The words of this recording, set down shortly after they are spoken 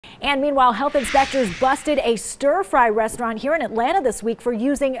And meanwhile, health inspectors busted a stir-fry restaurant here in Atlanta this week for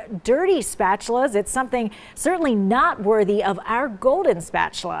using dirty spatulas. It's something certainly not worthy of our golden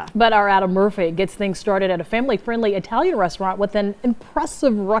spatula. But our Adam Murphy gets things started at a family-friendly Italian restaurant with an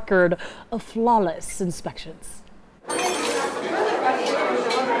impressive record of flawless inspections.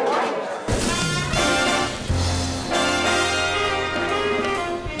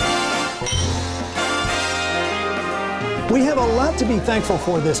 We have a lot to be thankful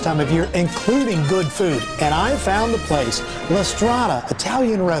for this time of year, including good food. And I found the place, Strada,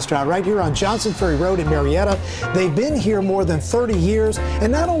 Italian restaurant right here on Johnson Ferry Road in Marietta. They've been here more than 30 years. And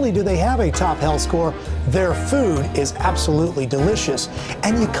not only do they have a top health score, their food is absolutely delicious.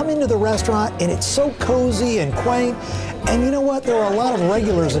 And you come into the restaurant and it's so cozy and quaint. And you know what? There are a lot of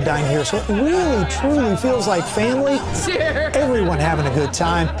regulars that dine here, so it really, truly feels like family. Sure. Everyone having a good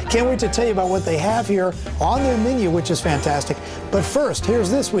time. Can't wait to tell you about what they have here on their menu, which is fantastic. But first,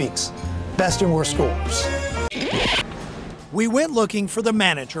 here's this week's Best and Worst Scores. We went looking for the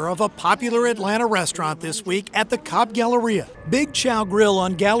manager of a popular Atlanta restaurant this week at the Cobb Galleria. Big Chow Grill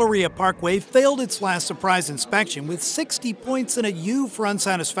on Galleria Parkway failed its last surprise inspection with 60 points and a U for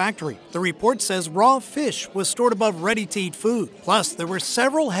unsatisfactory. The report says raw fish was stored above ready-to-eat food. Plus, there were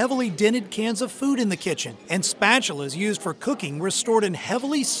several heavily dented cans of food in the kitchen, and spatulas used for cooking were stored in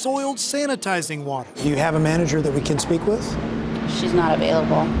heavily soiled sanitizing water. Do you have a manager that we can speak with? She's not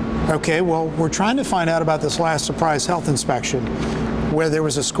available. Okay, well, we're trying to find out about this last surprise health inspection where there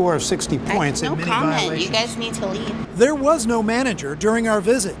was a score of 60 points and many violations. You guys need to leave. There was no manager during our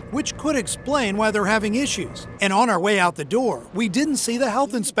visit, which could explain why they're having issues. And on our way out the door, we didn't see the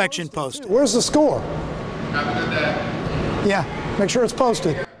health inspection posted. Where's the score? Have a good day. Yeah, make sure it's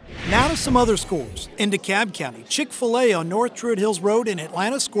posted. Now to some other scores. In DeKalb County, Chick-fil-A on North Druid Hills Road in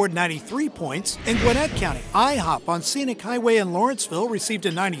Atlanta scored 93 points. In Gwinnett County, IHOP on Scenic Highway in Lawrenceville received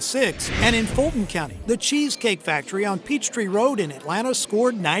a 96. And in Fulton County, the Cheesecake Factory on Peachtree Road in Atlanta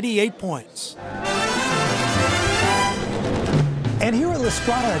scored 98 points. And here at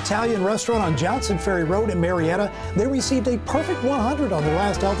Strada Italian restaurant on Johnson Ferry Road in Marietta, they received a perfect 100 on their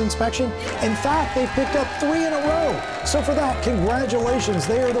last health inspection. In fact, they picked up 3 in a row. So for that, congratulations,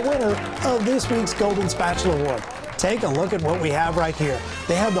 they are the winner of this week's Golden Spatula Award. Take a look at what we have right here.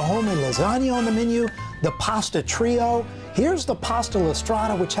 They have the homemade lasagna on the menu, the pasta trio. Here's the pasta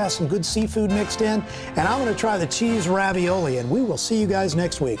Strada, which has some good seafood mixed in. And I'm going to try the cheese ravioli, and we will see you guys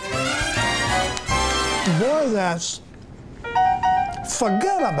next week. Boy, that's...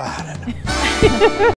 Forget about it.